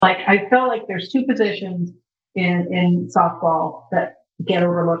I felt like there's two positions in softball that get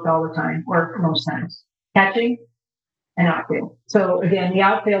overlooked all the time, or most times: catching and outfield. So again, the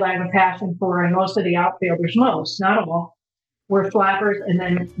outfield I have a passion for, and most of the outfielders, not all, were flappers, and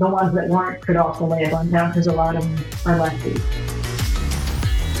then the ones that weren't could also lay a run down because a lot of them are lefties.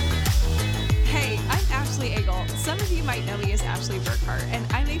 Hey, I'm Ashley Egel. Some of you might know me as Ashley Burkhart, and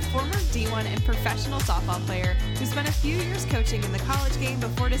I'm a former D1 and professional softball player who spent a few years coaching in the college game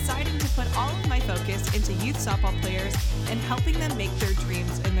before deciding to put all of my focus into youth softball players and helping them make their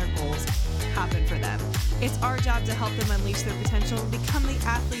dreams and their goals happen for them. It's our job to help them unleash their potential and become the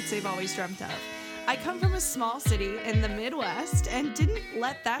athletes they've always dreamt of. I come from a small city in the Midwest and didn't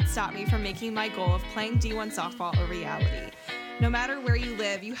let that stop me from making my goal of playing D1 softball a reality. No matter where you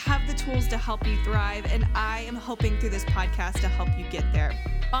live, you have the tools to help you thrive, and I am hoping through this podcast to help you get there.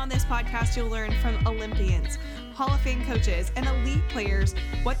 On this podcast, you'll learn from Olympians, Hall of Fame coaches, and elite players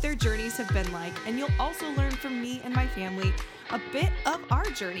what their journeys have been like, and you'll also learn from me and my family a bit of our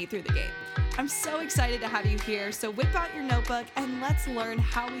journey through the game. I'm so excited to have you here, so whip out your notebook and let's learn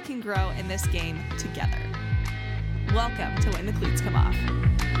how we can grow in this game together. Welcome to When the Cleats Come Off.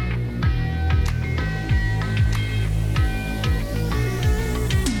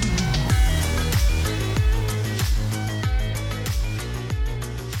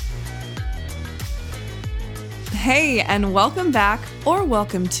 Hey, and welcome back, or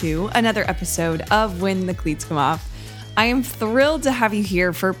welcome to another episode of When the Cleats Come Off. I am thrilled to have you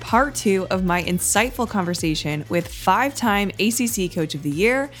here for part 2 of my insightful conversation with 5-time ACC Coach of the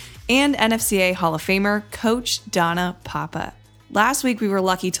Year and NFCA Hall of Famer, Coach Donna Papa. Last week, we were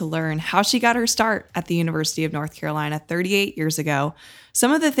lucky to learn how she got her start at the University of North Carolina 38 years ago,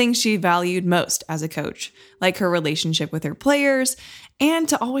 some of the things she valued most as a coach, like her relationship with her players, and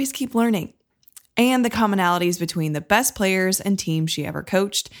to always keep learning, and the commonalities between the best players and teams she ever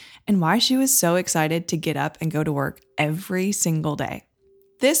coached, and why she was so excited to get up and go to work every single day.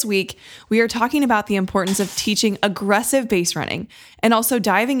 This week, we are talking about the importance of teaching aggressive base running and also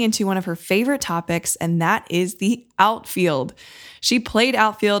diving into one of her favorite topics, and that is the outfield. She played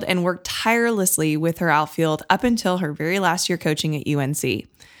outfield and worked tirelessly with her outfield up until her very last year coaching at UNC.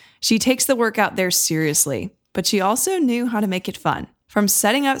 She takes the work out there seriously, but she also knew how to make it fun. From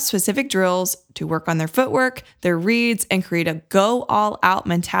setting up specific drills to work on their footwork, their reads, and create a go-all-out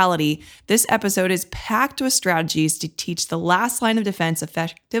mentality, this episode is packed with strategies to teach the last line of defense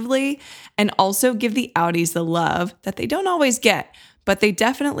effectively and also give the outies the love that they don't always get, but they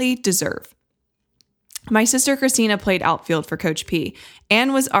definitely deserve. My sister Christina played outfield for Coach P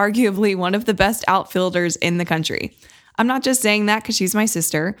and was arguably one of the best outfielders in the country. I'm not just saying that because she's my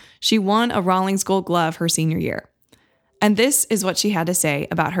sister. She won a Rawlings Gold Glove her senior year. And this is what she had to say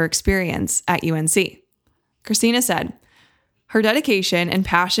about her experience at UNC. Christina said, "Her dedication and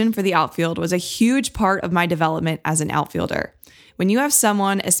passion for the outfield was a huge part of my development as an outfielder. When you have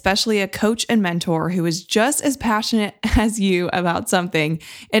someone, especially a coach and mentor, who is just as passionate as you about something,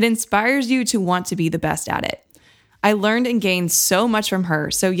 it inspires you to want to be the best at it. I learned and gained so much from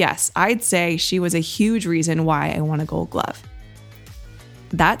her, so yes, I'd say she was a huge reason why I won a Gold Glove."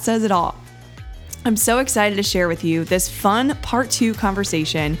 That says it all. I'm so excited to share with you this fun part 2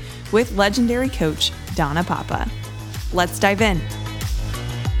 conversation with legendary coach Donna Papa. Let's dive in.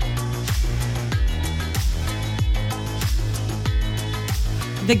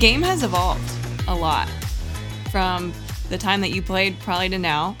 The game has evolved a lot from the time that you played probably to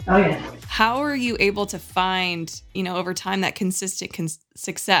now. Oh, yeah. How are you able to find, over time that consistent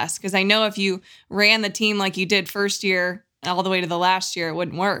success? Because I know if you ran the team like you did first year all the way to the last year, it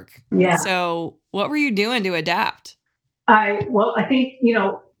wouldn't work. Yeah. So what were you doing to adapt? I think,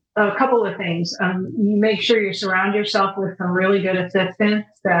 a couple of things. You make sure you surround yourself with some really good assistants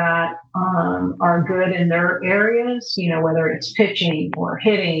that are good in their areas, whether it's pitching or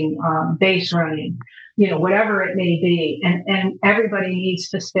hitting, base running, whatever it may be. And everybody needs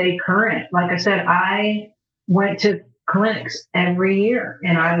to stay current. Like I said, I went to clinics every year,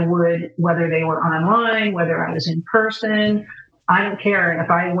 and I would, whether they were online, whether I was in person, I don't care. If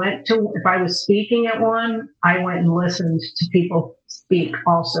I was speaking at one, I went and listened to people speak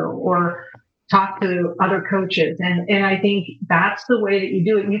also, or talk to other coaches. And I think that's the way that you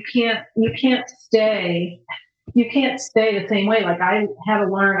do it. You can't stay the same way. Like I had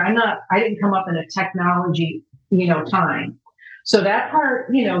to learn, I didn't come up in a technology, time. So that part,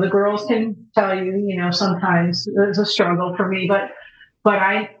 the girls can tell you, sometimes it's a struggle for me, but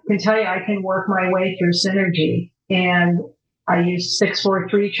I can tell you, I can work my way through Synergy, and I use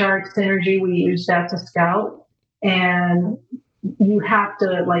 643 chart Synergy. We use that to scout, and you have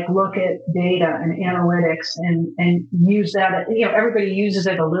to like look at data and analytics and use that. Everybody uses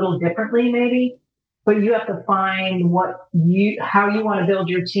it a little differently, maybe, but you have to find how you want to build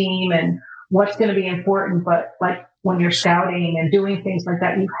your team and what's going to be important. But like when you're scouting and doing things like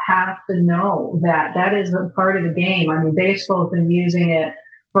that, you have to know that that is a part of the game. I mean, baseball's been using it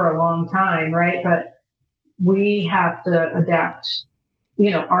for a long time, right? But we have to adapt,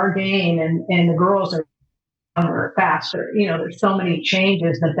 our game, and the girls are younger, faster. There's so many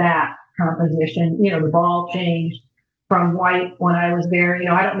changes. The bat composition, the ball changed from white when I was there.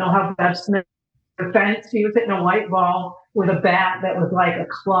 I don't know how Bev Smith fence. He was hitting a white ball with a bat that was like a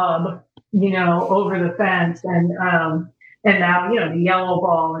club, over the fence. And now, the yellow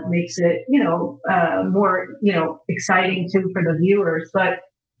ball, it makes it, more, exciting too for the viewers. But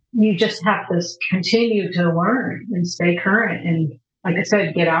you just have to continue to learn and stay current. And like I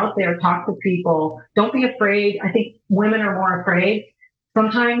said, get out there, talk to people. Don't be afraid. I think women are more afraid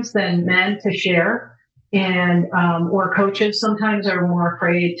sometimes than men to share. And, or coaches sometimes are more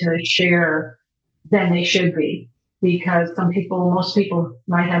afraid to share than they should be, because most people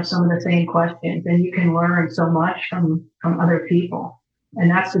might have some of the same questions, and you can learn so much from other people. And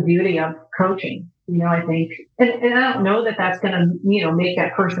that's the beauty of coaching. I think, and I don't know that that's going to, make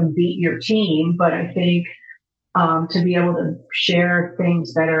that person beat your team, but I think, to be able to share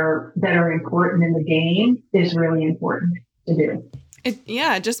things that are important in the game is really important to do.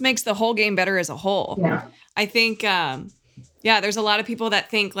 It just makes the whole game better as a whole. Yeah. I think, there's a lot of people that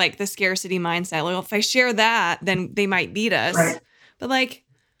think like the scarcity mindset. Like, well, if I share that, then they might beat us. Right. But like,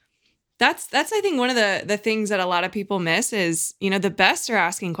 that's I think one of the things that a lot of people miss is, the best are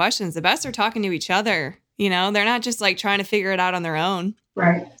asking questions. The best are talking to each other. They're not just like trying to figure it out on their own.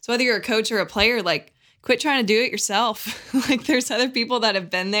 Right. So whether you're a coach or a player, like, quit trying to do it yourself. Like, there's other people that have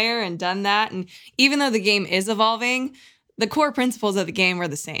been there and done that. And even though the game is evolving, the core principles of the game are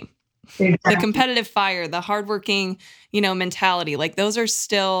the same. Exactly. The competitive fire, the hardworking, mentality, like those are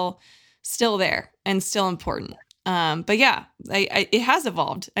still there and still important. But yeah, it has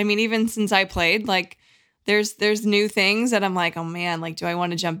evolved. I mean, even since I played, like there's new things that I'm like, oh man, like, do I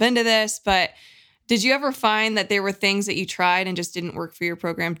want to jump into this? But did you ever find that there were things that you tried and just didn't work for your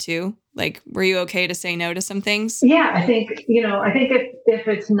program too? Like, were you okay to say no to some things? Yeah, I think, if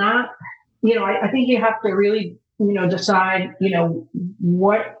it's not, I think you have to really, decide,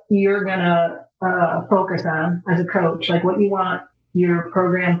 what you're going to focus on as a coach, like what you want your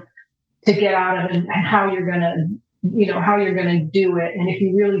program to get out of it and how you're going to do it. And if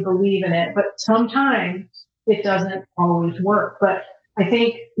you really believe in it, but sometimes it doesn't always work. But I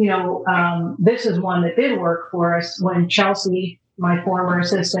think, this is one that did work for us when Chelsea, my former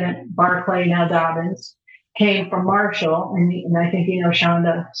assistant, Barclay, now Dobbins, came from Marshall. And I think,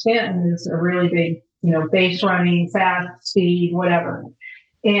 Shonda Stanton is a really big, base running, fast, speed, whatever.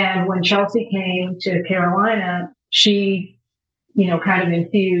 And when Chelsea came to Carolina, she, kind of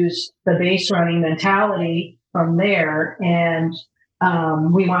infused the base running mentality from there. And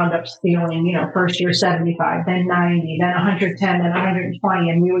we wound up stealing, first year 75, then 90, then 110, then 120.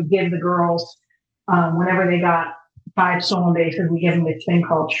 And we would give the girls, whenever they got 5 stolen bases, we give them this thing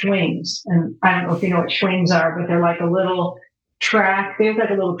called swings. And I don't know if you know what swings are, but they're like a little track. They have like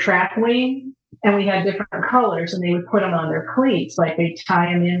a little track wing. And we had different colors, and they would put them on their cleats, like they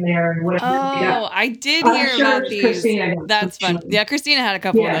tie them in there and whatever. Oh, I did hear about these. Christina, that's fun. Yeah, Christina had a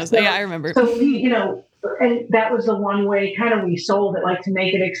couple of those. So, yeah, I remember. So we, and that was the one way kind of we sold it, like to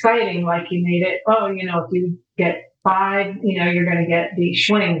make it exciting. Like you made it, if you get 5, you're going to get these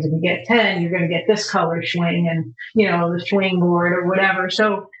swings. If you get 10, you're going to get this color swing and, the swing board or whatever.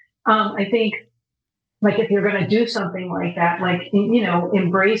 So I think, like if you're going to do something like that, like,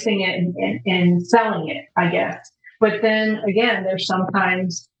 embracing it and selling it, I guess. But then again, there's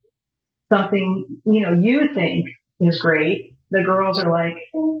sometimes something, you think is great. The girls are like,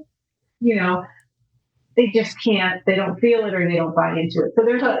 they just can't, they don't feel it or they don't buy into it. So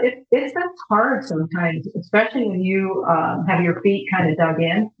it's hard sometimes, especially when you have your feet kind of dug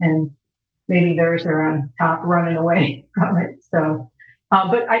in and maybe theirs are on top running away from it. So,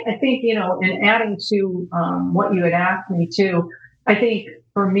 but I think, in adding to what you had asked me too, I think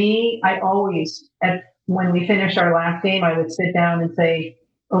for me, I always, when we finished our last game, I would sit down and say,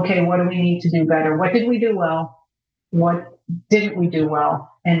 okay, what do we need to do better? What did we do well? What didn't we do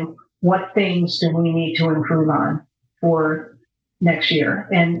well? And what things do we need to improve on for next year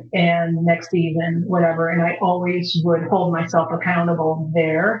and next season, whatever. And I always would hold myself accountable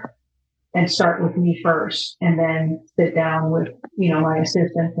there and start with me first and then sit down with, my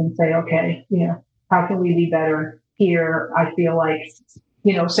assistants and say, okay, how can we be better here? I feel like,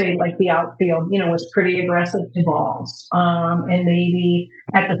 say like the outfield, was pretty aggressive to balls. And maybe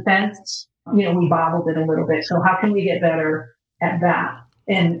at the fence, we bobbled it a little bit. So how can we get better at that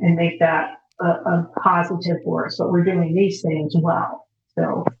and make that a positive for us? But we're doing these things well.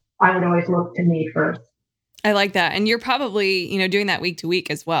 So I would always look to me first. I like that. And you're probably, doing that week to week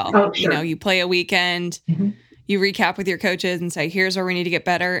as well. Oh, sure. You play a weekend, you recap with your coaches and say, here's where we need to get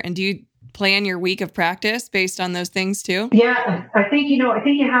better. And do you plan your week of practice based on those things too? Yeah, I think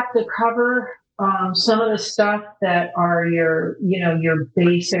you have to cover some of the stuff that are your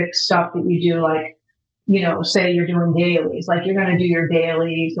basic stuff that you do, like, say you're doing dailies, like you're going to do your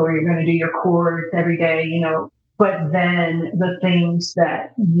dailies or you're going to do your chords every day, but then the things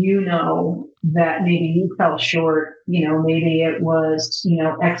that, that maybe you fell short, maybe it was,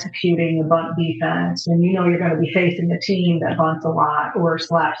 executing the bunt defense and, you're going to be facing a team that bunts a lot or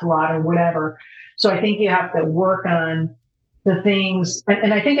slaps a lot or whatever. So I think you have to work on the things.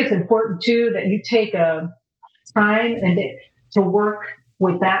 And I think it's important too, that you take a time and to work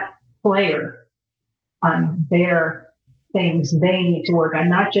with that player on their things they need to work on,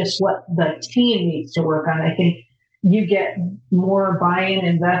 not just what the team needs to work on. I think you get more buy-in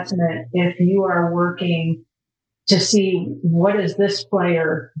investment if you are working to see what is this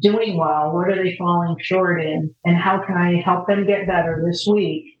player doing well, what are they falling short in, and how can I help them get better this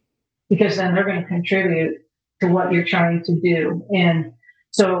week? Because then they're going to contribute to what you're trying to do. And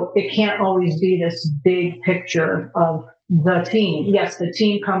so it can't always be this big picture of the team. Yes, the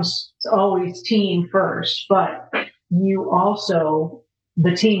team comes always team first, but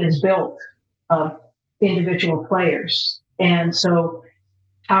the team is built of individual players. And so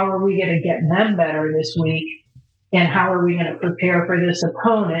how are we going to get them better this week? And how are we going to prepare for this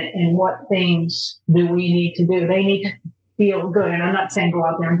opponent? And what things do we need to do? They need to feel good. And I'm not saying go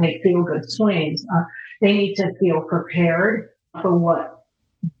out there and take feel good swings. They need to feel prepared for what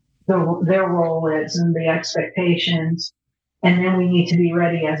their role is and the expectations. And then we need to be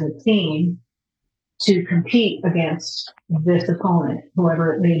ready as a team to compete against this opponent,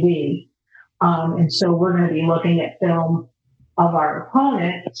 whoever it may be. And so we're going to be looking at film of our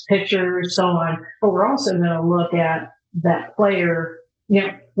opponents, pictures, so on. But we're also going to look at that player,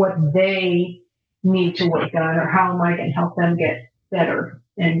 what they need to work on, or how am I going to help them get better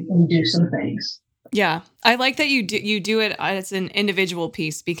and do some things. Yeah, I like that you do it as an individual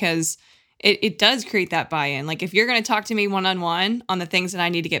piece, because it does create that buy-in. Like if you're going to talk to me one-on-one on the things that I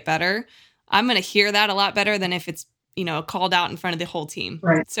need to get better, I'm going to hear that a lot better than if it's called out in front of the whole team.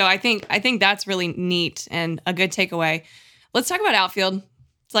 Right. So I think that's really neat and a good takeaway. Let's talk about outfield.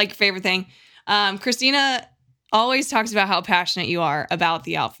 It's like your favorite thing. Christina always talks about how passionate you are about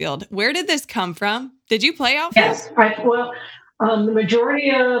the outfield. Where did this come from? Did you play outfield? Yes. The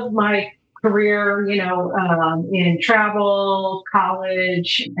majority of my career, in travel,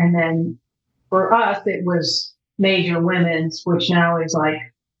 college, and then for us, it was major women's, which now is like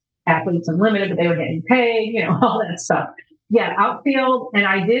Athletes Unlimited, but they were getting paid, all that stuff. Yeah, outfield. And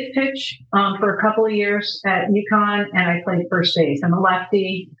I did pitch for a couple of years at UConn, and I played first base. I'm a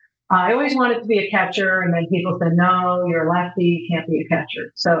lefty. I always wanted to be a catcher, and then people said, no, you're a lefty, you can't be a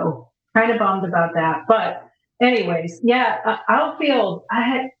catcher. So kind of bummed about that. But anyways, yeah, outfield,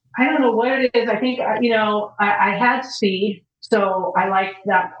 I don't know what it is. I think, I had speed. So I liked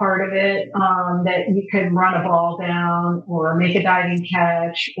that part of it, that you could run a ball down or make a diving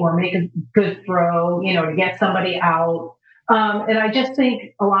catch or make a good throw, to get somebody out. And I just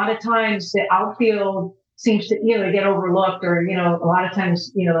think a lot of times the outfield seems to, get overlooked, or, a lot of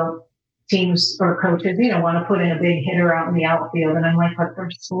times, teams or coaches, want to put in a big hitter out in the outfield. And I'm like, but they're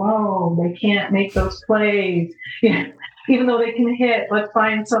slow. They can't make those plays. Even though they can hit, let's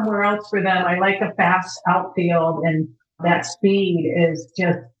find somewhere else for them. I like a fast outfield, and that speed is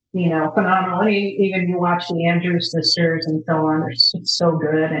just, phenomenal. I mean, even you watch the Andrews sisters and so on, it's so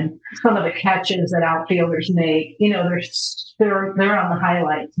good. And some of the catches that outfielders make, they're on the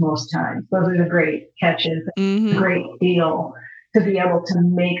highlights most times. Those are the great catches, great feel to be able to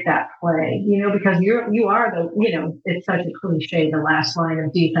make that play, because you are it's such a cliche, the last line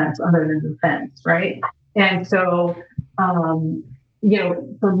of defense other than defense, right? And so,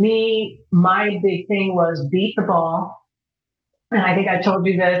 for me, my big thing was beat the ball. And I think I told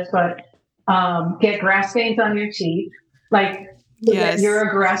you this, but get grass stains on your teeth. Like, yes. You're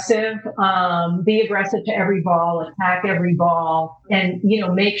aggressive, be aggressive to every ball, attack every ball, and,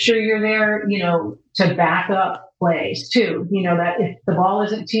 make sure you're there, to back up plays too. That if the ball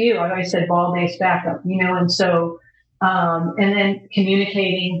isn't to you, I always said ball-based backup, and so, and then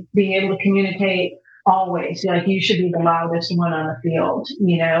communicating, being able to communicate always, like you should be the loudest one on the field,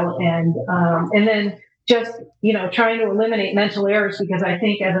 and then just, trying to eliminate mental errors, because I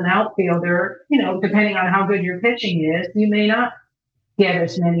think as an outfielder, depending on how good your pitching is, you may not get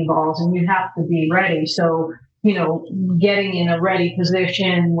as many balls and you have to be ready. So, getting in a ready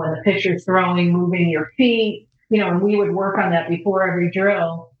position when the pitcher's throwing, moving your feet, and we would work on that before every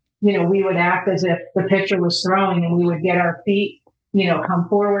drill. We would act as if the pitcher was throwing, and we would get our feet, come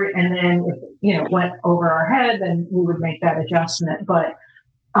forward. And then if, it went over our head, then we would make that adjustment. But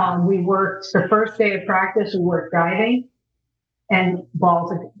we worked the first day of practice, we worked diving and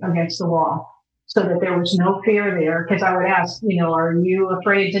balls against the wall, so that there was no fear there. Because I would ask, are you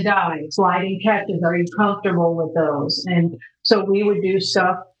afraid to dive? Sliding catches, are you comfortable with those? And so we would do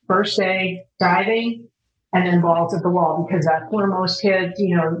stuff first day, diving, and then balls at the wall, because that's where most kids,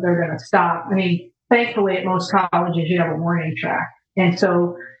 they're going to stop. I mean, thankfully at most colleges, you have a warning track. And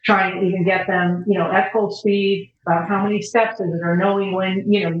so trying to even get them, at full speed, about how many steps is it, or knowing when,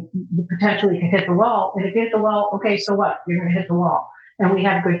 you potentially can hit the wall. And if you hit the wall, okay, so what? You're going to hit the wall. And we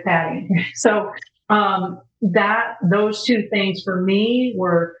have good padding. So those two things for me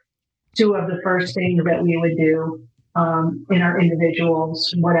were two of the first things that we would do in our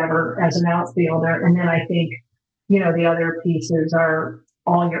individuals, whatever, as an outfielder. And then I think, the other pieces are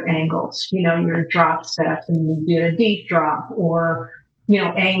all your angles, your drop steps, and you do a deep drop, or,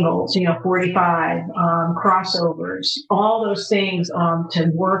 angles, 45, crossovers, all those things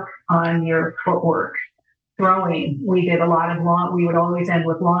to work on your footwork. Throwing, we did a lot of we would always end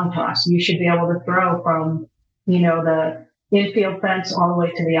with long toss. You should be able to throw from, the infield fence all the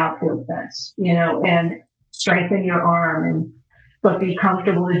way to the outfield fence, and strengthen your arm, but be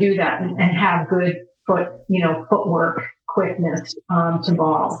comfortable to do that and have good footwork, quickness, to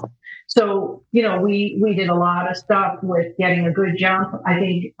ball. So, we did a lot of stuff with getting a good jump. I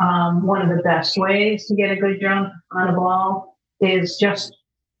think, one of the best ways to get a good jump on a ball is just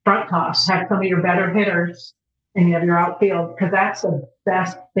front toss. Have some of your better hitters, and you have your outfield, because that's the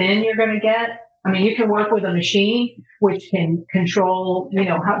best spin you're going to get. I mean, you can work with a machine, which can control,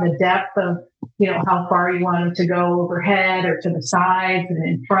 how the depth of, how far you want them to go overhead or to the sides and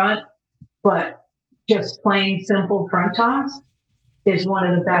in front. But just plain simple front toss is one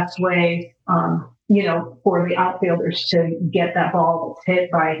of the best ways, for the outfielders to get that ball that's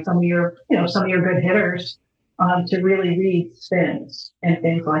hit by some of your good hitters, to really read spins and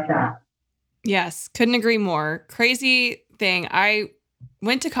things like that. Yes, couldn't agree more. Crazy thing. I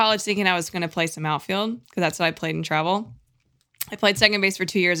went to college thinking I was going to play some outfield, because that's what I played in travel. I played second base for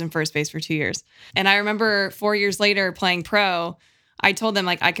 2 years and first base for 2 years. And I remember 4 years later playing pro, I told them,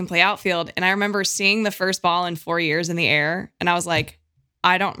 I can play outfield. And I remember seeing the first ball in 4 years in the air. And I was like,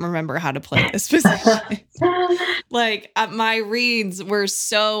 I don't remember how to play this position. My reads were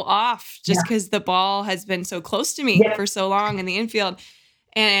so off just because the ball has been so close to me for so long in the infield.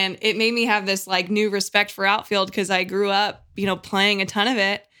 And it made me have this new respect for outfield, because I grew up, playing a ton of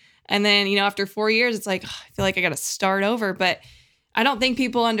it. And then, after 4 years, it's I feel like I got to start over. But I don't think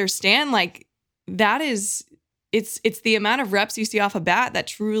people understand that is, it's the amount of reps you see off a bat that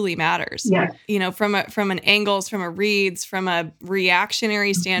truly matters. Yeah. From an angles, from a reads, from a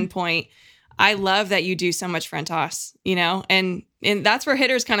reactionary standpoint. I love that you do so much front toss, and that's where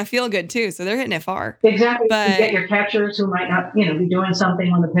hitters kind of feel good too. So they're hitting it far. Exactly. But you get your catchers who might not, be doing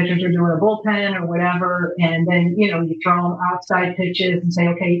something when the pitchers are doing a bullpen or whatever. And then, you throw them outside pitches and say,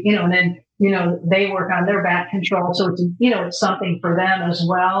 okay, and then, they work on their bat control. So it's, it's something for them as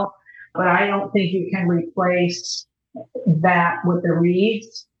well. But I don't think you can replace that with the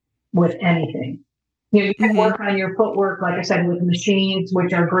reads with anything. You can work on your footwork, like I said, with machines,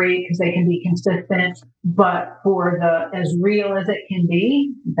 which are great because they can be consistent. But for as real as it can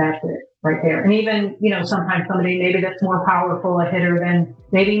be, that's it right there. And even, sometimes somebody maybe that's more powerful a hitter than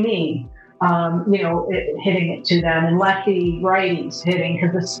maybe me, hitting it to them, and lefty righties hitting,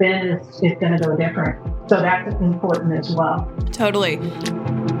 because the spin is going to go different. So that's important as well. Totally.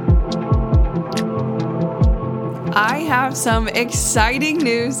 I have some exciting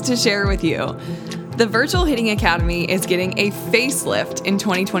news to share with you. The Virtual Hitting Academy is getting a facelift in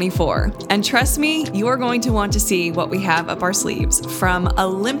 2024. And trust me, you are going to want to see what we have up our sleeves. From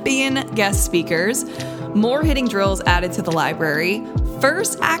Olympian guest speakers, more hitting drills added to the library,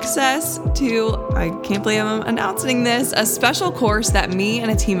 first access to, I can't believe I'm announcing this, a special course that me and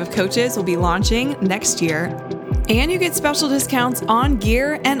a team of coaches will be launching next year. And you get special discounts on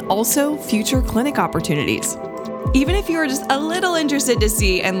gear and also future clinic opportunities. Even if you are just a little interested to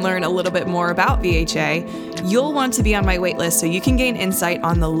see and learn a little bit more about VHA, you'll want to be on my waitlist so you can gain insight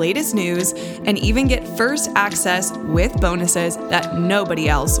on the latest news and even get first access with bonuses that nobody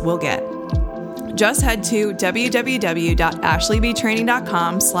else will get. Just head to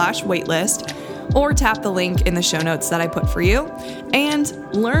www.ashleybtraining.com/waitlist or tap the link in the show notes that I put for you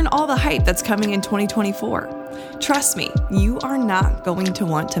and learn all the hype that's coming in 2024. Trust me, you are not going to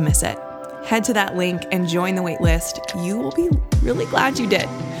want to miss it. Head to that link and join the wait list. You will be really glad you did.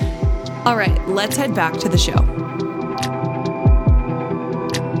 All right, let's head back to the show.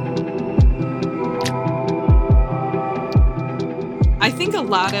 I think a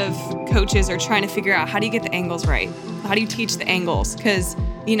lot of coaches are trying to figure out, how do you get the angles right? How do you teach the angles? Because,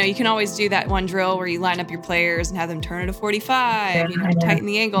 you can always do that one drill where you line up your players and have them turn it to 45, tighten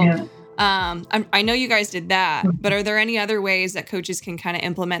the angle. Yeah. I know you guys did that, but are there any other ways that coaches can kind of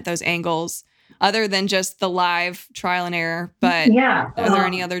implement those angles other than just the live trial and error? But are there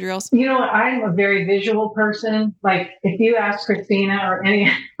any other drills? I'm a very visual person. Like if you ask Christina or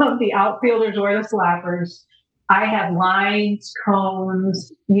any of the outfielders or the slappers, I have lines,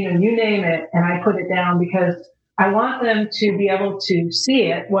 cones, you name it, and I put it down because I want them to be able to see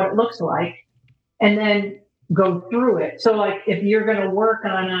it, what it looks like, and then go through it. So like if you're going to work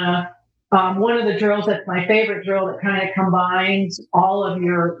on one of the drills that's my favorite drill that kind of combines all of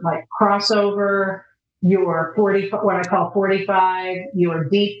your like crossover, your 40, what I call 45, your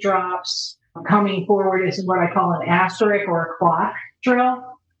deep drops. Coming forward is what I call an asterisk or a clock drill.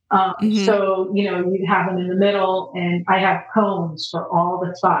 So, you have them in the middle, and I have cones for all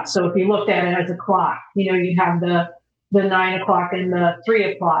the spots. So if you looked at it as a clock, you have the 9 o'clock and the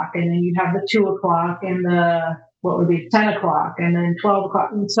 3 o'clock, and then you have the 2 o'clock and the, 10 o'clock, and then 12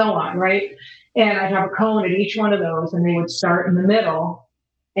 o'clock, and so on, right? And I'd have a cone at each one of those, and they would start in the middle,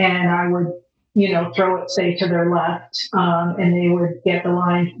 and I would, throw it, say, to their left, and they would get the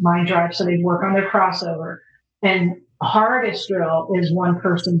line drive, so they'd work on their crossover. And hardest drill is one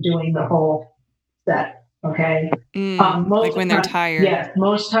person doing the whole set. Okay. Like when they're tired. Yes.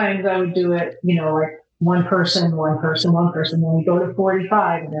 Most times I would do it, like one person. Then we go to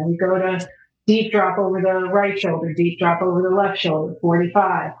 45, and then we go to deep drop over the right shoulder, deep drop over the left shoulder,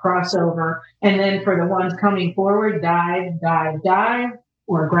 45, crossover. And then for the ones coming forward, dive,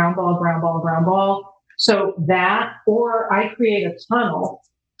 or ground ball. So that, or I create a tunnel.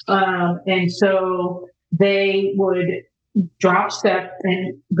 And so they would drop step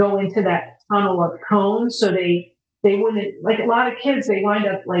and go into that tunnel of cones. So they wouldn't, like a lot of kids, they wind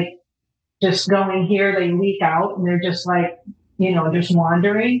up like just going here, they leak out, and they're just like, just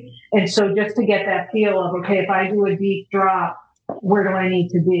wandering. And so just to get that feel of, okay, if I do a deep drop, where do I need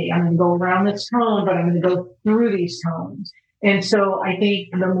to be? I'm going to go around this cone, but I'm going to go through these cones. And so I think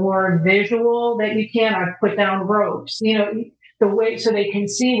the more visual that you can, I've put down ropes, the way, so they can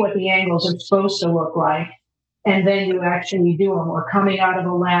see what the angles are supposed to look like. And then you actually do them, or coming out of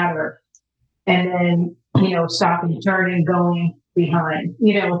a ladder and then, stopping, turning, going behind,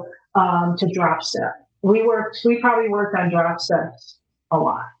 to drop step. We probably worked on drop steps a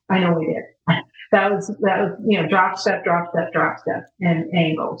lot. I know we did. That was, drop step, and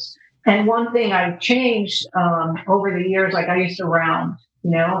angles. And one thing I've changed, over the years, like I used to round,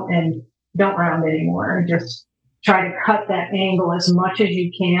 and don't round anymore. Just try to cut that angle as much as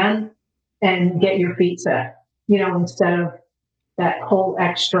you can and get your feet set, instead of that whole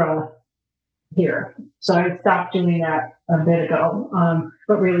extra here. So I stopped doing that a bit ago,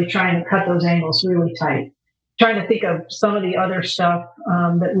 but really trying to cut those angles really tight. Trying to think of some of the other stuff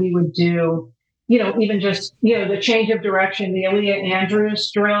that we would do, even just, the change of direction. The Aaliyah Andrews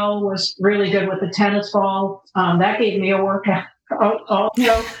drill was really good with the tennis ball. That gave me a workout.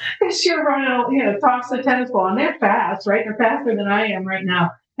 Also, because you're running, toss the tennis ball, and they're fast, right? They're faster than I am right now.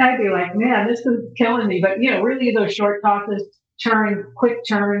 I'd be like, man, this is killing me. But, really those short tosses, quick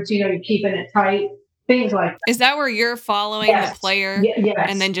turns, you're keeping it tight, things like that. Is that where you're following the player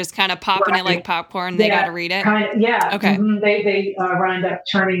and then just kind of popping it like popcorn? They got to read it? Yeah. Okay. Mm-hmm. They wind up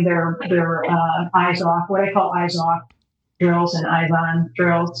turning their eyes off, what I call eyes off drills and eyes on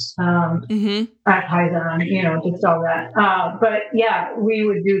drills. Eyes on, just all that. But yeah, we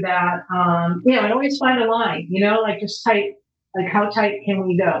would do that. And always find a line, like just tight. Like how tight can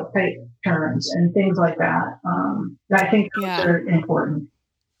we go? Tight turns and things like that. I think those are important.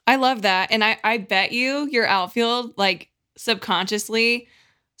 I love that. And I bet your outfield, like subconsciously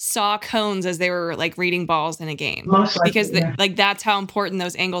saw cones as they were like reading balls in a game. Most likely, because that's how important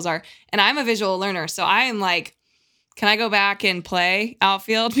those angles are. And I'm a visual learner. So I am like, can I go back and play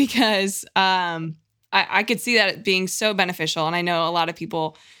outfield? Because I could see that being so beneficial. And I know a lot of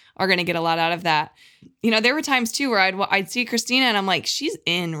people are going to get a lot out of that. There were times too where I'd see Christina and I'm like, she's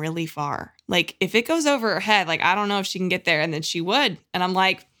in really far. Like if it goes over her head, like, I don't know if she can get there. And then she would. And I'm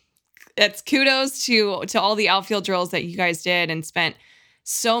like, that's kudos to all the outfield drills that you guys did and spent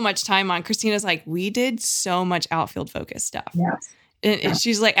so much time on. Christina's like, we did so much outfield focused stuff. Yes. And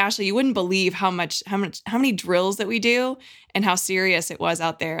she's like, Ashley, you wouldn't believe how many drills that we do and how serious it was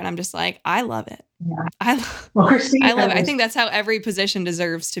out there. And I'm just like, I love it. Yeah. I love it. I think that's how every position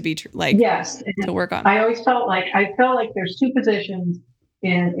deserves to be yes, to work on. I always felt like there's two positions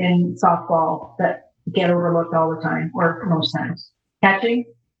in softball that get overlooked all the time, or most times: catching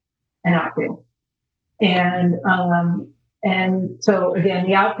and outfield. And so again,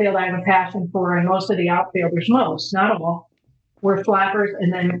 the outfield I have a passion for, and most of the outfielders, not all, were flappers,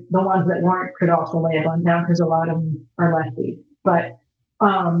 and then the ones that weren't could also lay a bunt down because a lot of them are lefty. But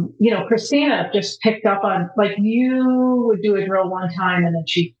Christina just picked up on, like, you would do a drill one time and then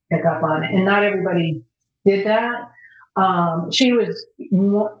she'd pick up on it, and not everybody did that. She was,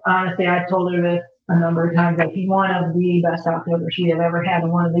 honestly, I told her this a number of times, like, one of the best outfielders we have ever had,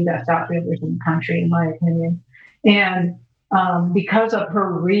 and one of the best outfielders in the country, in my opinion. And because of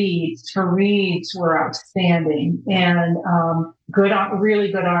her reads were outstanding, and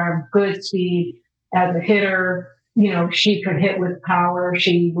really good arm, good speed as a hitter. She could hit with power.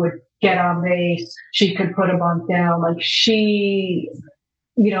 She would get on base. She could put a bunt down. Like, she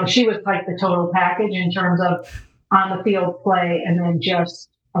was like the total package in terms of on the field play, and then just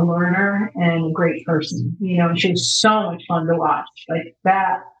a learner and a great person. And she was so much fun to watch. Like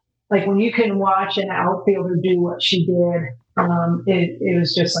that, like when you can watch an outfielder do what she did, it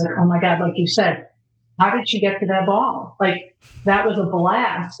was just like, oh my God, like you said, how did she get to that ball? Like, that was a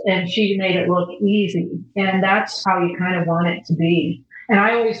blast, and she made it look easy. And that's how you kind of want it to be. And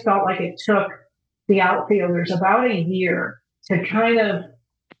I always felt like it took the outfielders about a year to kind of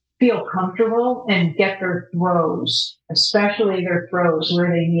feel comfortable and get their throws, especially their throws,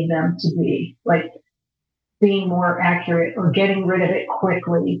 where they need them to be, like being more accurate or getting rid of it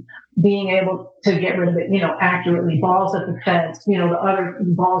quickly, being able to get rid of it, accurately. Balls at the fence, the other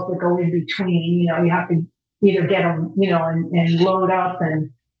balls that go in between, you have to either get them, and load up and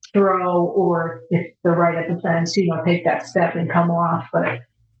throw, or if they're right at the fence, take that step and come off. But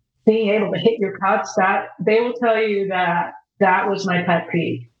being able to hit your cuts, that they will tell you that was my pet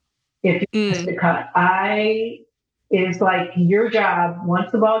peeve. If you missed a cut, it's like your job,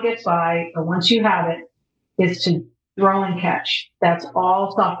 once the ball gets by or once you have it, is to throw and catch. That's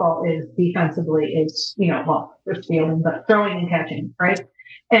all softball is defensively, is, there's fielding, but throwing and catching, right?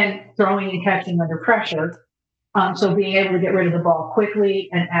 And throwing and catching under pressure. So being able to get rid of the ball quickly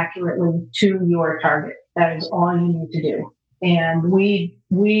and accurately to your target. That is all you need to do. And we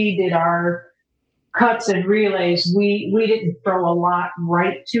did our cuts and relays. We didn't throw a lot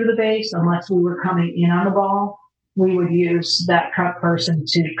right to the base unless we were coming in on the ball. We would use that cut person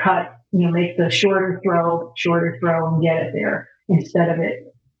to cut, make the shorter throw and get it there, instead of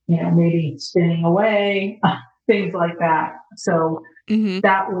it, maybe spinning away, things like that. So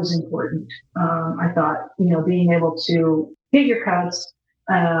that was important. I thought, being able to hit your cuts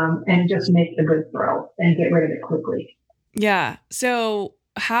and just make the good throw and get rid of it quickly. Yeah. So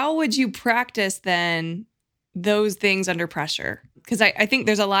how would you practice then those things under pressure? Because I think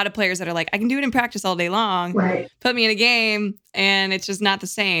there's a lot of players that are like, I can do it in practice all day long. Right. Put me in a game and it's just not the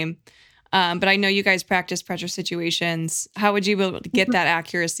same. But I know you guys practice pressure situations. How would you be able to get that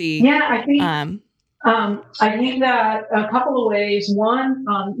accuracy? Yeah, I think that a couple of ways. One,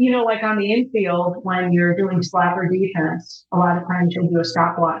 like on the infield, when you're doing slapper defense, a lot of times you'll do a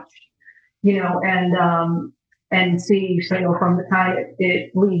stopwatch, and see, so from the time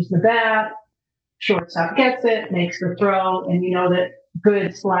it leaves the bat, shortstop gets it, makes the throw, and that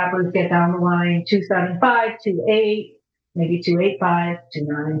good slappers get down the line 275, 28, maybe 285,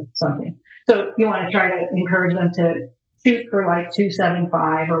 29, something. So you want to try to encourage them to shoot for like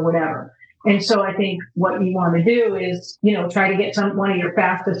 275 or whatever. And so I think what you want to do is, try to get one of your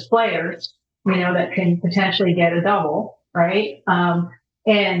fastest players, that can potentially get a double, right?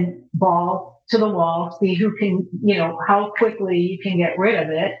 And ball to the wall, see who can, how quickly you can get rid of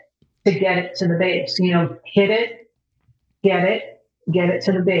it to get it to the base. Hit it, get it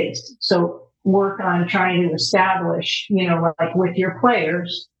to the base. So work on trying to establish, like with your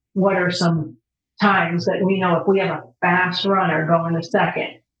players, what are some times that we know if we have a fast runner going to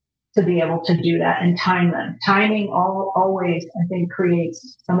second, to be able to do that and time them. Timing always, I think,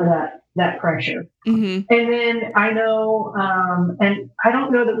 creates some of that pressure. And then I know, and I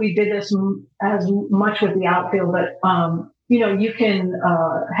don't know that we did this as much with the outfield, but, you can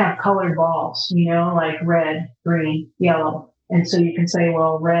have colored balls, like red, green, yellow. And so you can say,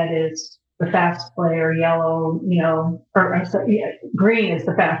 well, red is the fast player, yellow, green is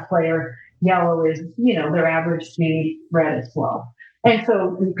the fast player, yellow is, their average speed, red is slow. And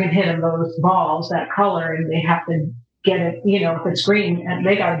so you can hit them those balls, that color, and they have to get it, if it's green, and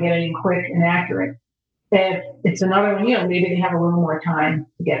they got to get it in quick and accurate. if it's another one, maybe they have a little more time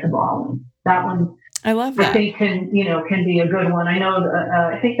to get the ball in. That one, I love that. I think can be a good one. I know,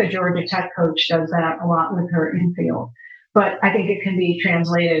 I think the Georgia Tech coach does that a lot with her infield, but I think it can be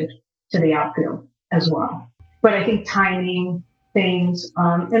translated to the outfield as well. But I think timing things,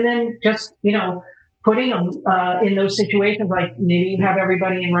 and then just, putting them in those situations, like maybe you have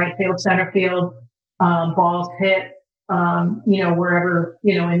everybody in right field, center field, balls hit, wherever,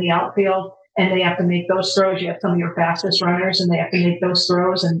 in the outfield, and they have to make those throws. You have some of your fastest runners and they have to make those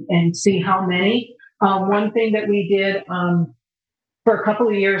throws and see how many. One thing that we did for a couple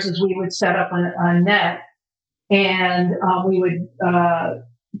of years is we would set up a net, and we would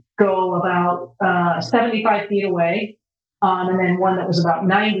go about 75 feet away, and then one that was about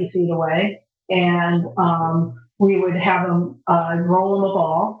 90 feet away. And we would have them roll them a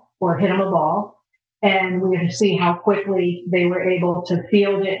ball or hit them a ball, and we would see how quickly they were able to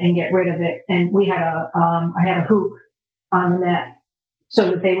field it and get rid of it. And we had I had a hoop on the net,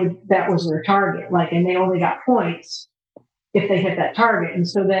 so that that was their target. And they only got points if they hit that target. And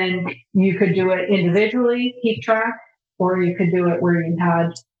so then you could do it individually, keep track, or you could do it where you had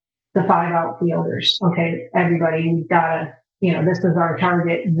the 5 outfielders. Okay, everybody, we've got to, this is our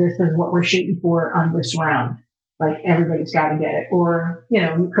target. This is what we're shooting for on this round. Everybody's got to get it. Or,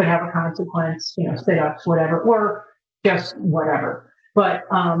 you could have a consequence, sit-ups, whatever, or just whatever. But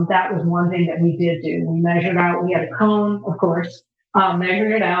that was one thing that we did do. We measured out, we had a cone, of course,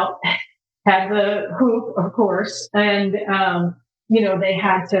 measured it out, had the hoop, of course, and, they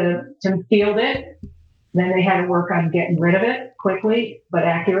had to field it. Then they had to work on getting rid of it quickly, but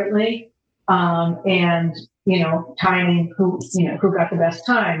accurately. And, timing who got the best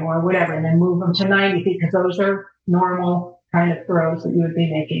time or whatever, and then move them to 90 feet, because those are normal kind of throws that you would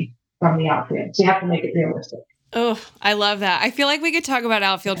be making from the outfield. So you have to make it realistic. Oh, I love that. I feel like we could talk about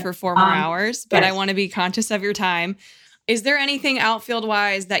outfield for 4 more hours, but yes. I want to be conscious of your time. Is there anything outfield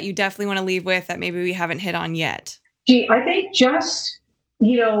wise that you definitely want to leave with that maybe we haven't hit on yet? Gee, I think just,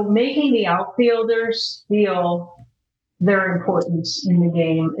 making the outfielders feel their importance in the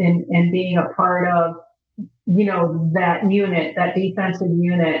game and being a part of, that unit, that defensive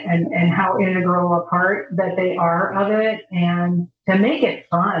unit, and how integral a part that they are of it, and to make it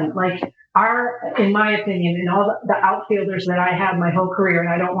fun. In my opinion, and all the outfielders that I had my whole career, and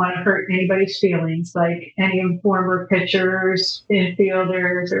I don't want to hurt anybody's feelings, like any former pitchers,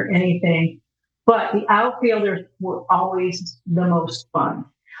 infielders, or anything, but the outfielders were always the most fun.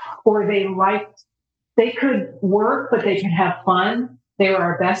 Or they could work, but they could have fun. They were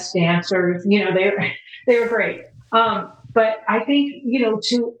our best dancers. They were great. But I think,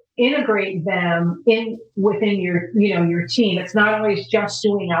 to integrate them within your team, it's not always just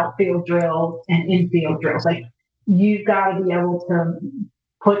doing outfield drills and infield drills. You've got to be able to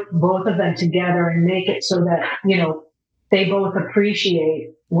put both of them together and make it so that, they both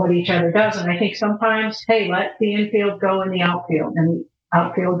appreciate what each other does. And I think sometimes, hey, let the infield go in the outfield and the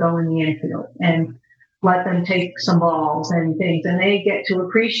outfield go in the infield, and let them take some balls and things, and they get to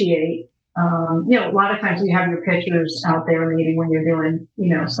appreciate. A lot of times you have your pitchers out there maybe when you're doing,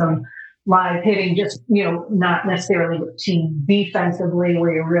 some live hitting, just, not necessarily with team defensively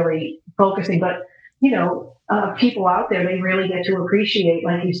where you're really focusing, but, people out there, they really get to appreciate,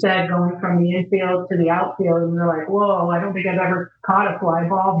 like you said, going from the infield to the outfield, and you're like, whoa, I don't think I've ever caught a fly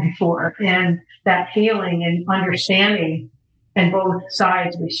ball before. And that feeling and understanding, and both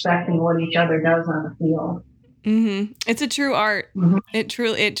sides respecting what each other does on the field. Mm-hmm. It's a true art. Mm-hmm. It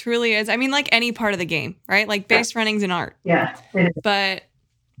truly is. I mean, like any part of the game, right? Like base running's an art. Yeah. But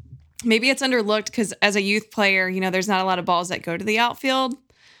maybe it's underlooked because as a youth player, there's not a lot of balls that go to the outfield.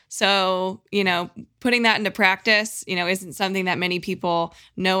 So, putting that into practice, isn't something that many people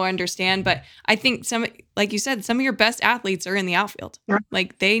know or understand. But I think like you said, some of your best athletes are in the outfield.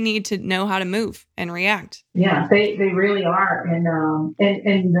 Like they need to know how to move and react. Yeah, they really are. And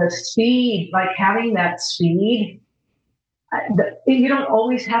the speed, like having that speed, you don't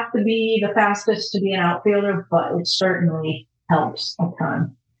always have to be the fastest to be an outfielder, but it certainly helps a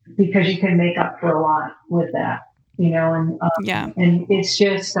ton because you can make up for a lot with that. And it's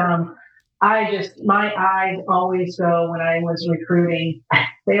just, my eyes always go when I was recruiting,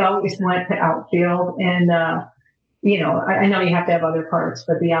 they always went to outfield, and, I know you have to have other parts,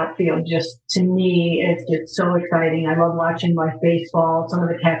 but the outfield just, to me, it's just so exciting. I love watching baseball, some of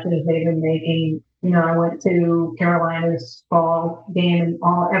the catches they've been making. I went to Carolina's fall game,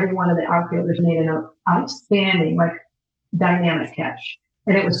 and every one of the outfielders made an outstanding, dynamic catch.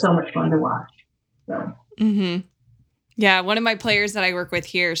 And it was so much fun to watch. So. Mm-hmm. Yeah, one of my players that I work with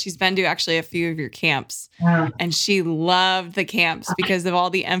here, she's been to actually a few of your camps, and she loved the camps because of all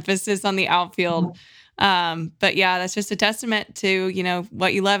the emphasis on the outfield. But yeah, that's just a testament to,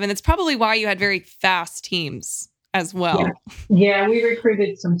 what you love. And it's probably why you had very fast teams as well. Yeah, we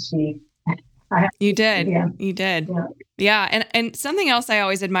recruited some speed. You did. Yeah. You did. Yeah. And something else I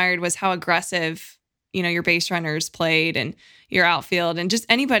always admired was how aggressive, your base runners played and your outfield and just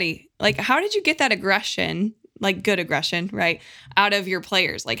anybody. Like, how did you get that aggression, like good aggression, right, out of your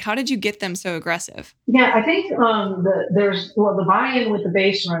players? Like, how did you get them so aggressive? Yeah, I think the buy-in with the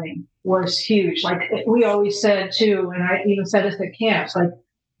base running was huge. Like we always said too, and I even said this at camps, like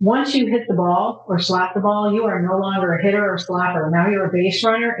once you hit the ball or slap the ball, you are no longer a hitter or slapper. Now you're a base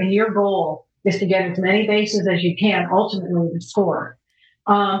runner, and your goal is to get as many bases as you can, ultimately to score.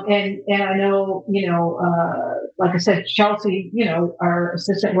 And I know, like I said, Chelsea, our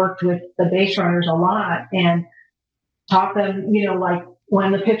assistant worked with the base runners a lot and taught them, like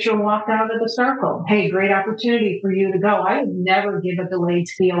when the pitcher walked out of the circle, hey, great opportunity for you to go. I would never give a delayed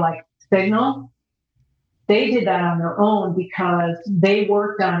steal like signal. They did that on their own because they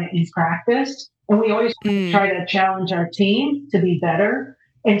worked on it in practice. And we always try to challenge our team to be better.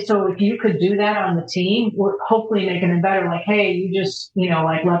 And so if you could do that on the team, we're hopefully making them better. Like, hey, you just,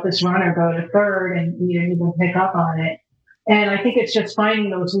 let this runner go to third and, you can pick up on it. And I think it's just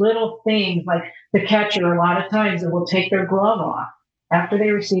finding those little things, like the catcher, a lot of times it will take their glove off after they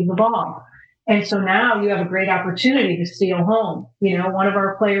receive the ball. And so now you have a great opportunity to steal home. One of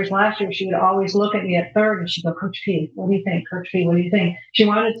our players last year, she would always look at me at third and she'd go, Coach P, what do you think? Coach P, what do you think? She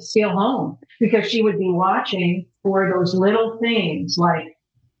wanted to steal home because she would be watching for those little things like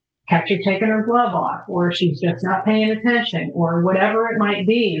catcher taking her glove off, or she's just not paying attention, or whatever it might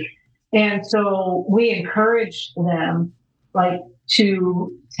be. And so we encouraged them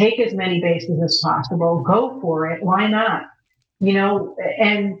to take as many bases as possible, go for it. Why not?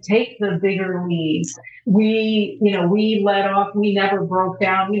 And take the bigger leads. We let off, we never broke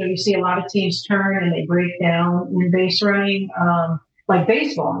down. You see a lot of teams turn and they break down in base running, like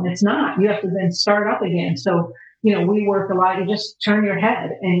baseball, and it's not. You have to then start up again. So, we work a lot. You just turn your head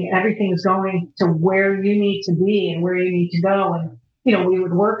and everything is going to where you need to be and where you need to go. And, we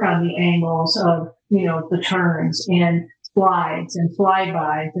would work on the angles of, the turns and slides and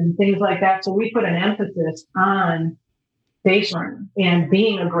flybys and things like that. So we put an emphasis on base running and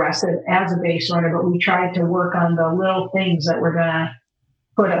being aggressive as a base runner, but we tried to work on the little things that were going to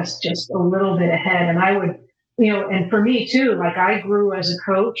put us just a little bit ahead. And I would, and for me too, like I grew as a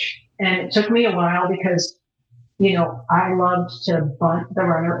coach and it took me a while because I loved to bunt the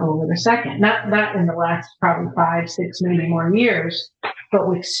runner over the second. Not in the last probably 5, 6, maybe more years, but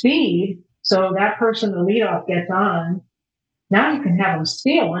with speed. So that person, the leadoff, gets on. Now you can have them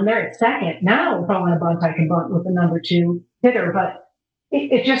steal when they're at second. Now if I want to bunt, I can bunt with the number 2 hitter, but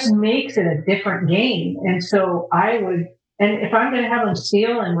it just makes it a different game. And so and if I'm going to have them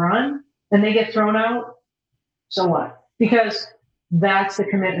steal and run and they get thrown out, so what? Because that's the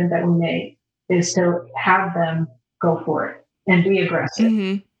commitment that we made, is to have them go for it and be aggressive.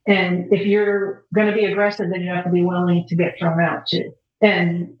 Mm-hmm. And if you're going to be aggressive, then you have to be willing to get thrown out too.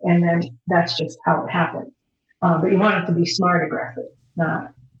 And then that's just how it happens. But you want it to be smart aggressive,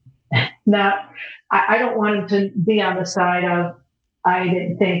 not. I don't want him to be on the side of, I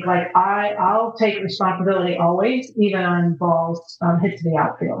didn't think, like I'll take responsibility always, even on balls hit to the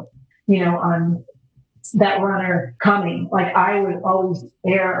outfield, on that runner coming. Like I would always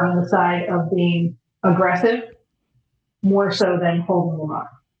err on the side of being aggressive more so than holding them up.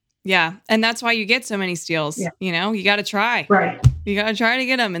 Yeah. And that's why you get so many steals. Yeah. You got to try. Right. You got to try to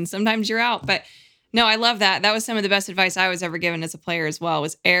get them. And sometimes you're out. But no, I love that. That was some of the best advice I was ever given as a player as well,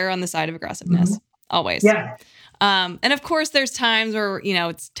 was err on the side of aggressiveness. Mm-hmm. Always. Yeah. And of course, there's times where,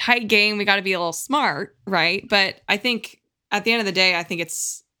 it's a tight game. We got to be a little smart. Right. But I think at the end of the day, I think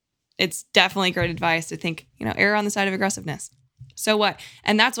it's definitely great advice to think, err on the side of aggressiveness. So what?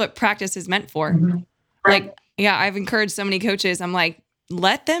 And that's what practice is meant for. Mm-hmm. Right. Like, yeah, I've encouraged so many coaches. I'm like,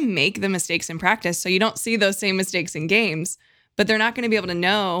 let them make the mistakes in practice so you don't see those same mistakes in games. But they're not going to be able to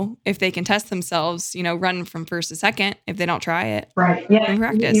know if they can test themselves, running from first to second if they don't try it. Right. Yeah. In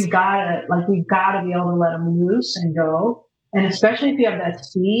practice. We've got to be able to let them loose and go. And especially if you have that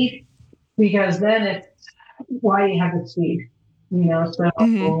speed, because then it's why you have the speed, So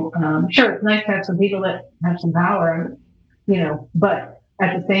mm-hmm. Sure, it's nice to have some people that have some power, but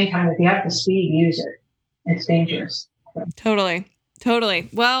at the same time, if you have the speed, use it. It's dangerous. So. Totally.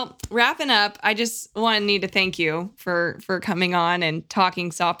 Well, wrapping up, I just need to thank you for coming on and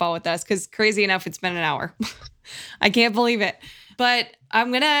talking softball with us, because crazy enough, it's been an hour. I can't believe it. But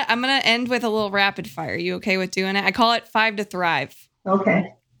I'm gonna end with a little rapid fire. You okay with doing it? I call it 5 to Thrive.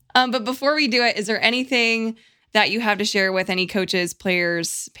 Okay. But before we do it, is there anything that you have to share with any coaches,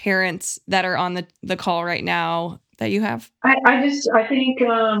 players, parents that are on the call right now that you have? I think,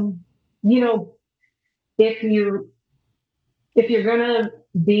 if you're going to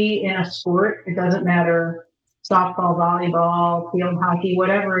be in a sport, it doesn't matter, softball, volleyball, field hockey,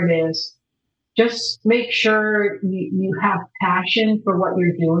 whatever it is, just make sure you have passion for what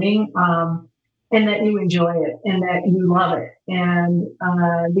you're doing, and that you enjoy it and that you love it. And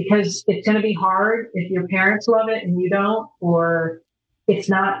because it's going to be hard if your parents love it and you don't, or it's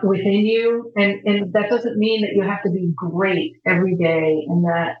not within you. And that doesn't mean that you have to be great every day and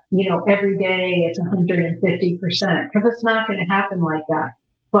that, every day it's 150%, because it's not going to happen like that.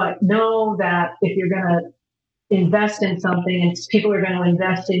 But know that if you're going to invest in something and people are going to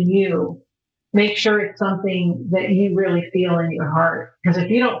invest in you, make sure it's something that you really feel in your heart. Because if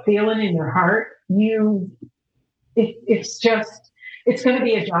you don't feel it in your heart, it's going to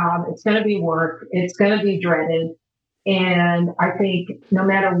be a job. It's going to be work. It's going to be dreaded. And I think no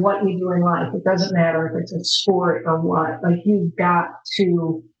matter what you do in life, it doesn't matter if it's a sport or what, like you've got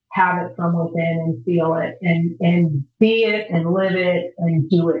to have it from within and feel it and be it and live it and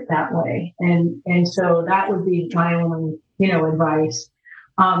do it that way. And so that would be my only, advice.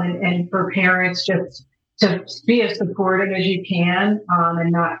 And for parents, just to be as supportive as you can,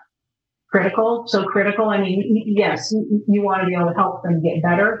 and not critical. So critical, I mean, yes, you want to be able to help them get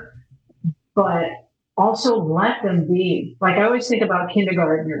better, but also let them be. Like I always think about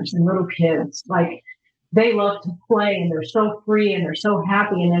kindergartners and little kids, like they love to play and they're so free and they're so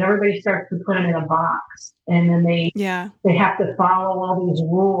happy. And then everybody starts to put them in a box and then they have to follow all these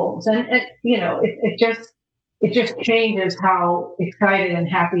rules. And it just changes how excited and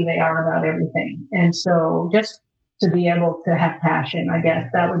happy they are about everything. And so just to be able to have passion, I guess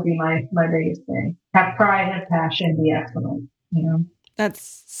that would be my biggest thing. Have pride, have passion, be excellent,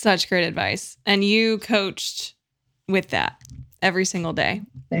 That's such great advice. And you coached with that every single day.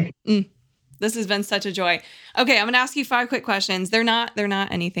 This has been such a joy. Okay, I'm going to ask you 5 quick questions. They're not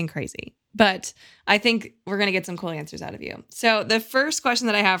anything crazy, but I think we're going to get some cool answers out of you. So the first question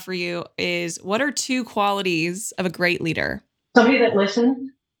that I have for you is, what are 2 qualities of a great leader? Somebody that listens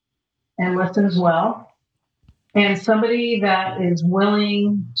and listens well, and somebody that is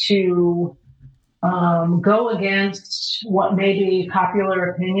willing to go against what may be popular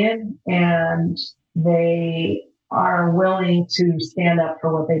opinion, and they are willing to stand up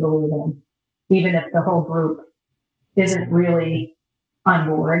for what they believe in, even if the whole group isn't really on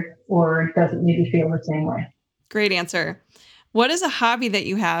board or doesn't maybe feel the same way. Great answer. What is a hobby that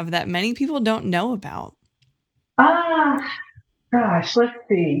you have that many people don't know about? Gosh, let's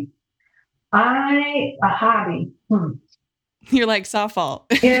see. A hobby. You're like softball.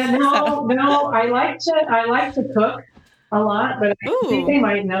 Yeah, no. I like to cook a lot, but I think they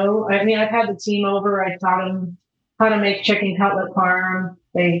might know. I mean, I've had the team over. I taught them how to make chicken cutlet parm.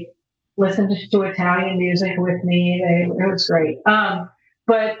 They listened to Italian music with me. It was great.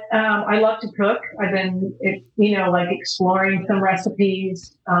 But I love to cook. I've been, exploring some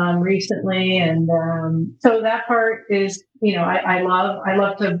recipes recently, and so that part is, I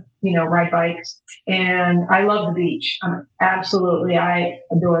love to, ride bikes, and I love the beach. I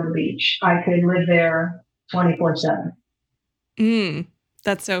adore the beach. I could live there 24/7.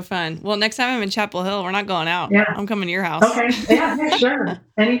 That's so fun. Well, next time I'm in Chapel Hill, we're not going out. Yeah. I'm coming to your house. Okay. Yeah, sure.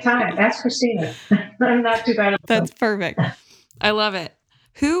 Anytime. Ask Christina. I'm not too bad. That's perfect. I love it.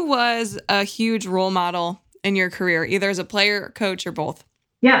 Who was a huge role model in your career, either as a player, coach, or both?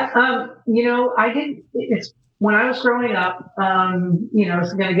 Yeah. When I was growing up,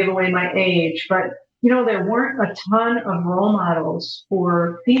 it's going to give away my age, but, there weren't a ton of role models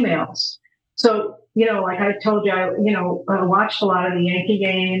for females. So, like I told you, I watched a lot of the Yankee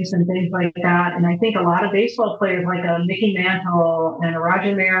games and things like that. And I think a lot of baseball players like a Mickey Mantle and a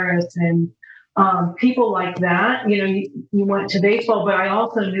Roger Maris and people like that, you went to baseball, but I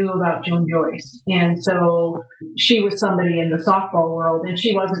also knew about Joan Joyce. And so she was somebody in the softball world, and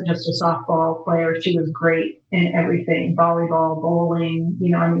she wasn't just a softball player. She was great in everything, volleyball, bowling,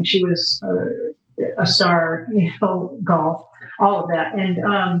 she was a star, golf, all of that.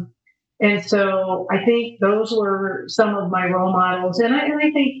 And so I think those were some of my role models. And I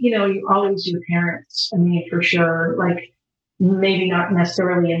think, you always your parents, for sure, like maybe not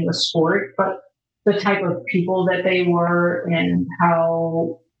necessarily in the sport, but the type of people that they were and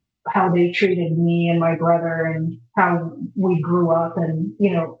how they treated me and my brother and how we grew up and,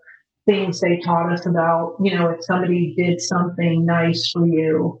 things they taught us about, if somebody did something nice for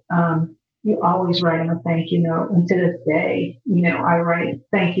you, you always write them a thank you note. And to this day, I write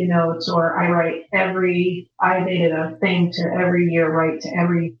thank you notes, or I made it a thing to every year write to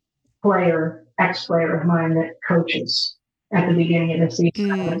every player ex-player of mine that coaches at the beginning of the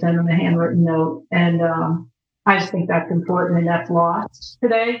season. I would send them a handwritten note. And I just think that's important, and that's lost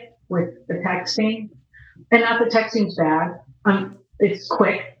today with the texting. And not that texting's bad. It's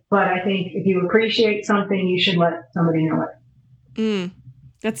quick, but I think if you appreciate something, you should let somebody know it.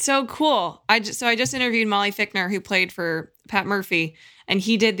 That's so cool. I just interviewed Molly Fickner, who played for Pat Murphy, and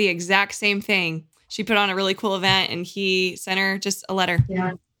he did the exact same thing. She put on a really cool event, and he sent her just a letter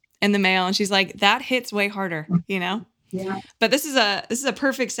in the mail, and she's like, "That hits way harder," you know. Yeah. But this is a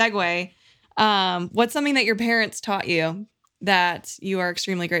perfect segue. What's something that your parents taught you that you are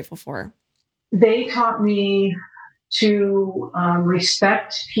extremely grateful for? They taught me to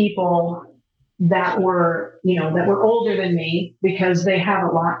respect people that were older than me, because they have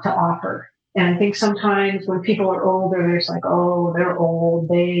a lot to offer. And I think sometimes when people are older, there's like, oh, they're old.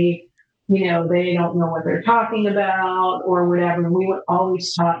 They don't know what they're talking about or whatever. And we were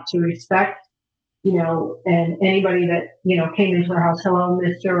always taught to respect, and anybody that, came into our house, hello,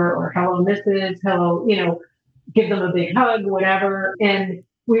 Mr. or hello, Mrs., hello, give them a big hug, whatever. And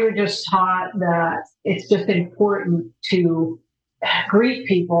we were just taught that it's just important to greet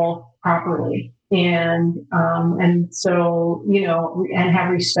people properly. And so, and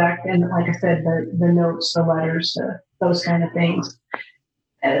have respect. And like I said, the notes, the letters, those kind of things.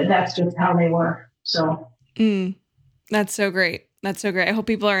 That's just how they were. So. That's so great. That's so great. I hope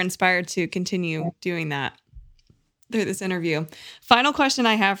people are inspired to continue doing that through this interview. Final question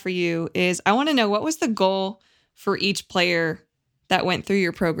I have for you is, I want to know, what was the goal for each player that went through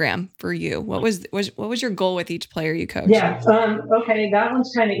your program for you? What was your goal with each player you coached? Yeah. Okay. That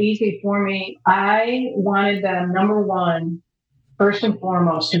one's kind of easy for me. I wanted them, number one, first and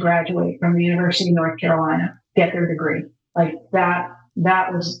foremost, to graduate from the University of North Carolina, get their degree. Like that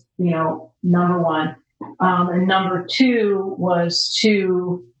was, number one. And number two was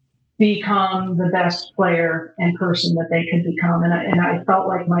to become the best player and person that they could become. And I felt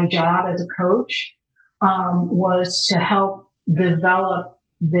like my job as a coach was to help develop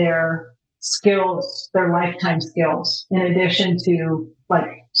their skills, their lifetime skills, in addition to like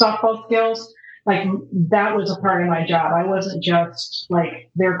softball skills. Like that was a part of my job. I wasn't just like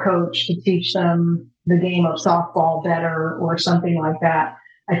their coach to teach them the game of softball better or something like that.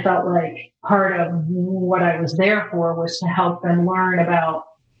 I felt like part of what I was there for was to help them learn about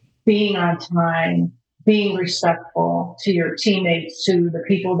being on time, being respectful to your teammates, to the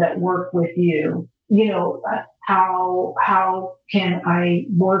people that work with you. How can I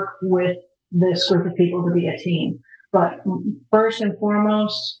work with this group of people to be a team? But first and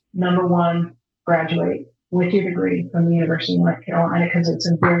foremost, number one, graduate with your degree from the University of North Carolina, because it's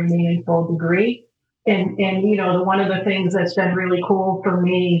a very meaningful degree. And one of the things that's been really cool for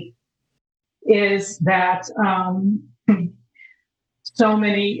me is that so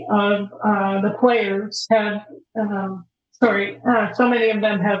many of the players have, so many of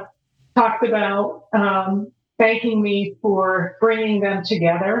them have talked about thanking me for bringing them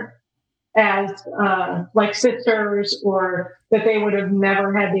together as like sisters, or that they would have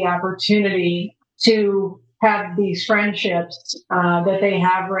never had the opportunity to have these friendships that they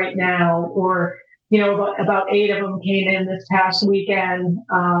have right now. Or about 8 of them came in this past weekend.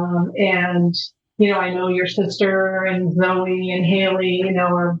 And, I know your sister and Zoe and Haley,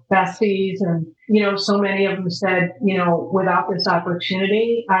 are besties. And, so many of them said, without this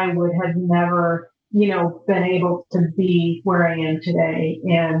opportunity, I would have never, been able to be where I am today.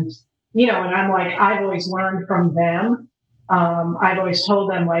 And, and I'm like, I've always learned from them. I've always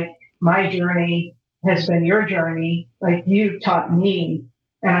told them, like, my journey has been your journey. Like, you've taught me.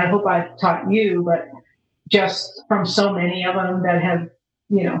 And I hope I've taught you, but just from so many of them that have,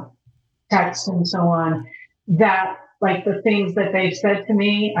 texts and so on, that like the things that they've said to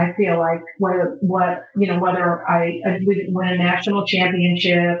me, I feel like whether I didn't win a national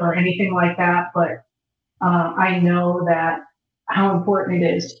championship or anything like that, but I know that how important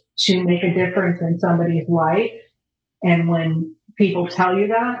it is to make a difference in somebody's life. And when people tell you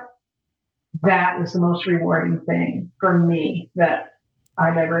that, that is the most rewarding thing for me that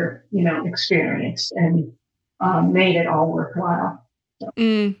I've ever, experienced, and made it all worthwhile.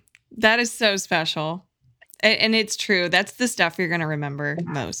 So. That is so special. And it's true. That's the stuff you're going to remember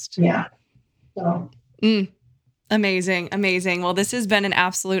most. Yeah. So. Amazing. Amazing. Well, this has been an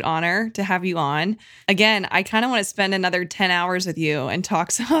absolute honor to have you on. Again, I kind of want to spend another 10 hours with you and talk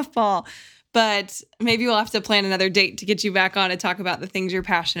softball, but maybe we'll have to plan another date to get you back on to talk about the things you're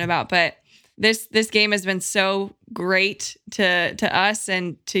passionate about. But this game has been so great to us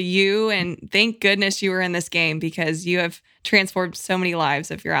and to you. And thank goodness you were in this game, because you have transformed so many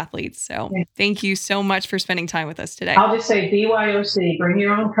lives of your athletes. So thank you so much for spending time with us today. I'll just say BYOC, bring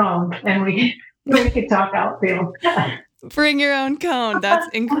your own cone, and We could talk outfield. Bring your own cone. That's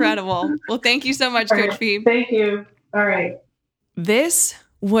incredible. Well, thank you so much, Coach P. Thank you. All right. This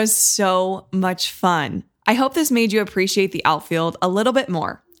was so much fun. I hope this made you appreciate the outfield a little bit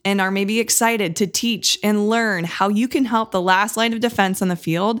more and are maybe excited to teach and learn how you can help the last line of defense on the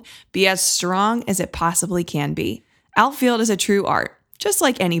field be as strong as it possibly can be. Outfield is a true art, just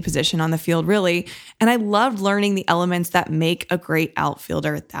like any position on the field, really, and I loved learning the elements that make a great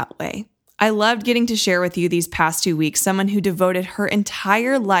outfielder that way. I loved getting to share with you these past 2 weeks someone who devoted her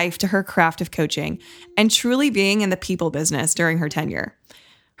entire life to her craft of coaching and truly being in the people business during her tenure.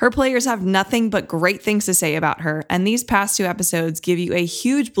 Her players have nothing but great things to say about her, and these past 2 episodes give you a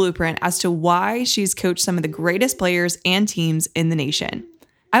huge blueprint as to why she's coached some of the greatest players and teams in the nation.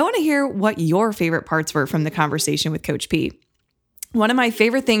 I want to hear what your favorite parts were from the conversation with Coach P. One of my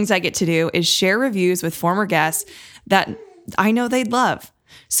favorite things I get to do is share reviews with former guests that I know they'd love.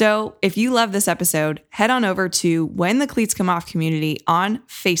 So if you love this episode, head on over to When the Cleats Come Off community on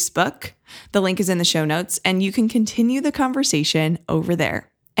Facebook. The link is in the show notes, and you can continue the conversation over there.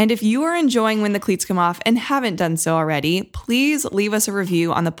 And if you are enjoying When the Cleats Come Off and haven't done so already, please leave us a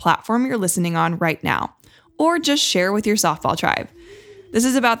review on the platform you're listening on right now, or just share with your softball tribe. This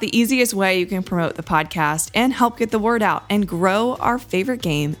is about the easiest way you can promote the podcast and help get the word out and grow our favorite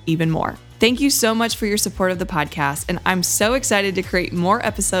game even more. Thank you so much for your support of the podcast, and I'm so excited to create more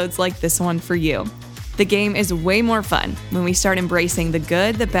episodes like this one for you. The game is way more fun when we start embracing the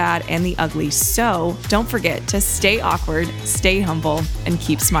good, the bad, and the ugly, so don't forget to stay awkward, stay humble, and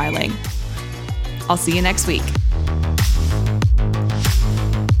keep smiling. I'll see you next week.